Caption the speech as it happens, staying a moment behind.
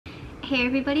Hey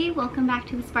everybody, welcome back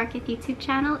to the Sparkith YouTube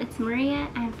channel. It's Maria,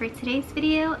 and for today's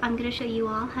video I'm going to show you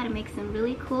all how to make some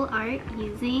really cool art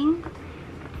using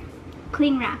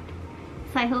cling wrap.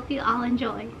 So I hope you all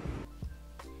enjoy.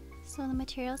 So the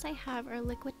materials I have are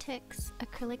Liquitex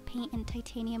acrylic paint in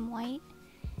titanium white.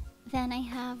 Then I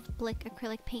have Blick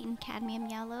acrylic paint in cadmium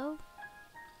yellow.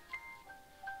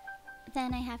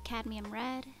 Then I have cadmium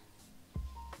red,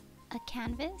 a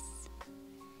canvas,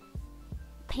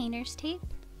 painter's tape,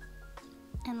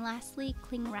 and lastly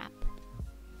cling wrap.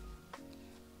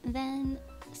 Then,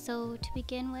 so to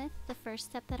begin with, the first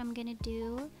step that I'm gonna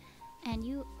do, and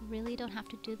you really don't have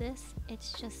to do this,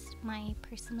 it's just my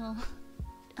personal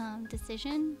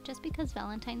decision, just because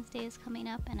Valentine's Day is coming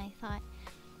up and I thought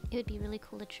it would be really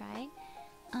cool to try.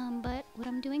 But what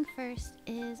I'm doing first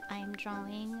is I'm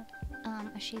drawing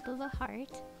a shape of a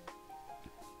heart,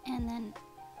 and then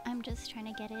I'm just trying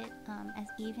to get it as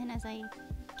even as I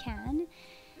can.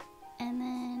 And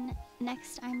then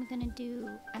next I'm gonna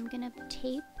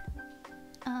tape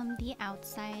the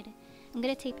outside. I'm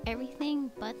gonna tape everything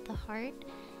but the heart,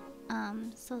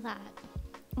 so that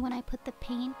when I put the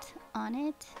paint on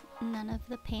it, none of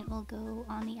the paint will go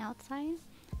on the outside.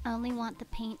 I only want the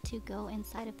paint to go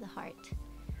inside of the heart.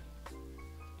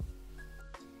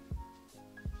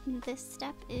 This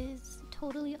step is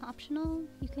totally optional.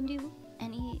 You can do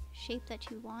any shape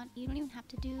that you want. You don't even have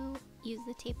to use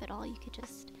the tape at all. You could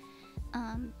just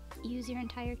use your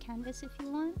entire canvas if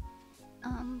you want,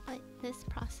 but this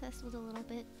process was a little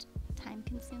bit time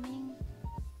consuming.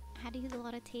 I had to use a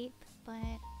lot of tape,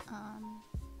 but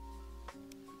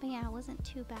yeah, it wasn't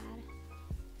too bad.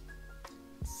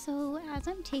 So as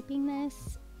I'm taping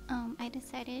this, I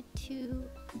decided to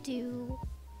do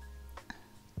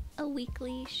a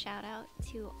weekly shout out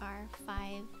to our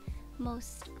 5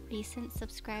 most recent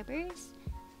subscribers,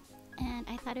 and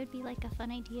I thought it would be like a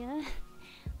fun idea.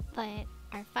 But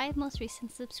our 5 most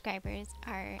recent subscribers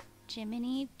are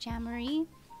Jiminy Jamari,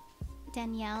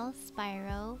 Danielle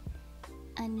Spyro,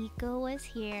 Aniko was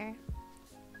here,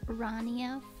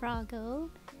 Rania Frago,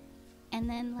 and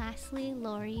then lastly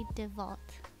Lori DeVault.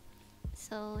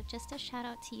 So just a shout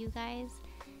out to you guys.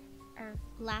 Our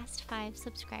last 5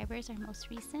 subscribers are most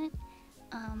recent.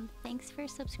 Thanks for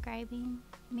subscribing.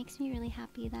 It makes me really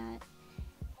happy that,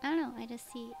 I don't know, I just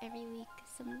see every week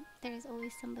there's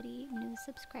always somebody new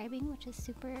subscribing, which is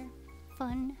super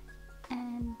fun,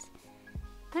 and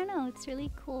I don't know, it's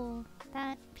really cool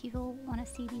that people want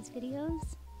to see these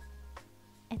videos.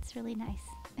 It's really nice.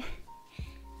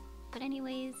 But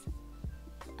anyways,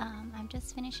 I'm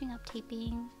just finishing up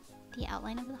taping the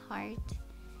outline of the heart,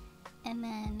 and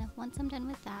then once I'm done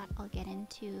with that, I'll get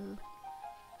into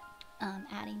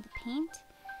adding the paint.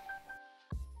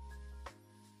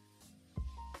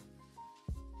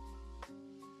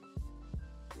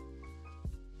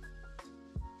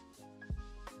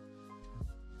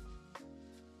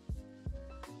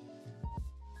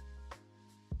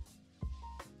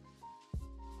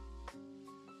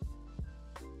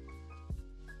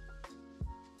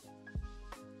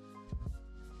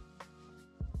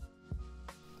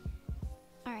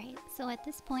 Alright, so at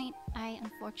this point, I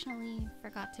unfortunately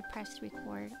forgot to press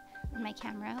record on my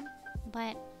camera,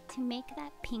 but to make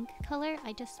that pink color,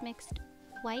 I just mixed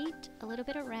white, a little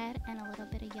bit of red, and a little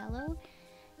bit of yellow,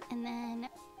 and then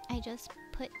I just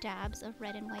put dabs of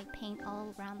red and white paint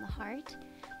all around the heart.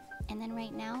 And then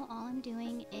right now, all I'm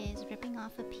doing is ripping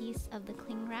off a piece of the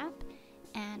cling wrap,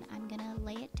 and I'm gonna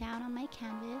lay it down on my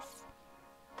canvas,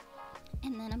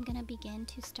 and then I'm gonna begin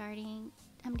to start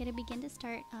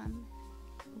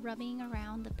rubbing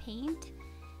around the paint.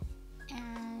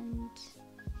 And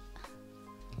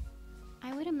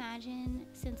I would imagine,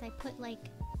 since I put like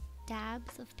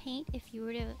dabs of paint, if you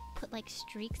were to put like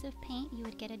streaks of paint, you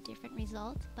would get a different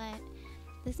result. But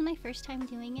this is my first time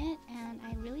doing it, and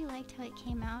I really liked how it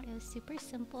came out. It was super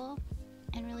simple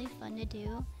and really fun to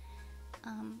do.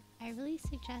 I really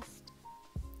suggest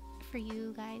for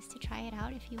you guys to try it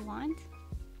out if you want.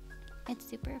 It's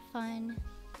super fun.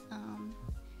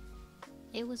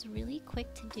 It was really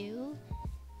quick to do,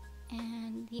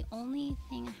 and the only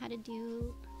thing I had to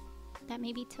do that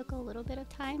maybe took a little bit of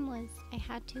time was I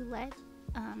had to let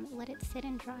it sit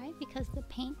and dry because the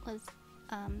paint was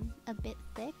a bit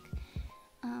thick.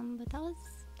 But that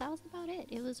was about it.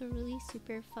 It was a really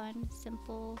super fun,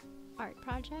 simple art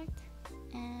project,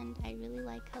 and I really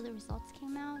like how the results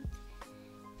came out.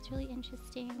 It's really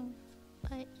interesting.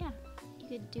 But yeah, you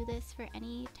could do this for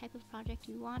any type of project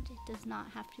you want. It does not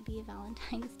have to be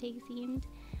Valentine's Day themed.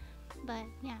 But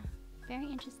yeah, very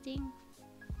interesting.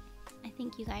 I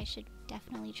think you guys should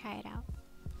definitely try it out.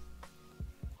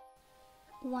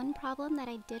 One problem that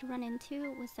I did run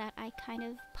into was that I kind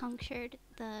of punctured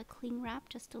the cling wrap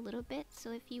just a little bit.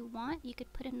 So if you want, you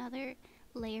could put another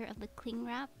layer of the cling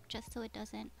wrap just so it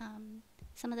doesn't,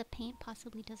 some of the paint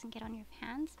possibly doesn't get on your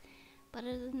hands. But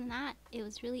other than that, it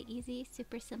was really easy,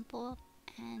 super simple,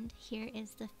 and here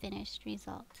is the finished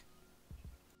result.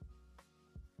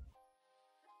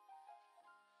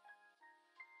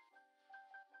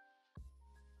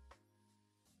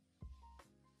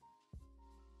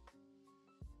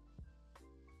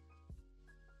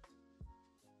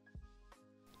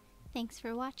 Thanks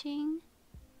for watching.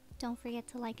 Don't forget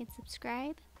to like and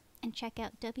subscribe, and check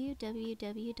out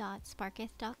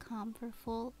www.sparketh.com for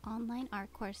full online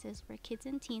art courses where kids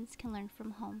and teens can learn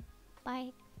from home.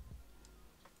 Bye!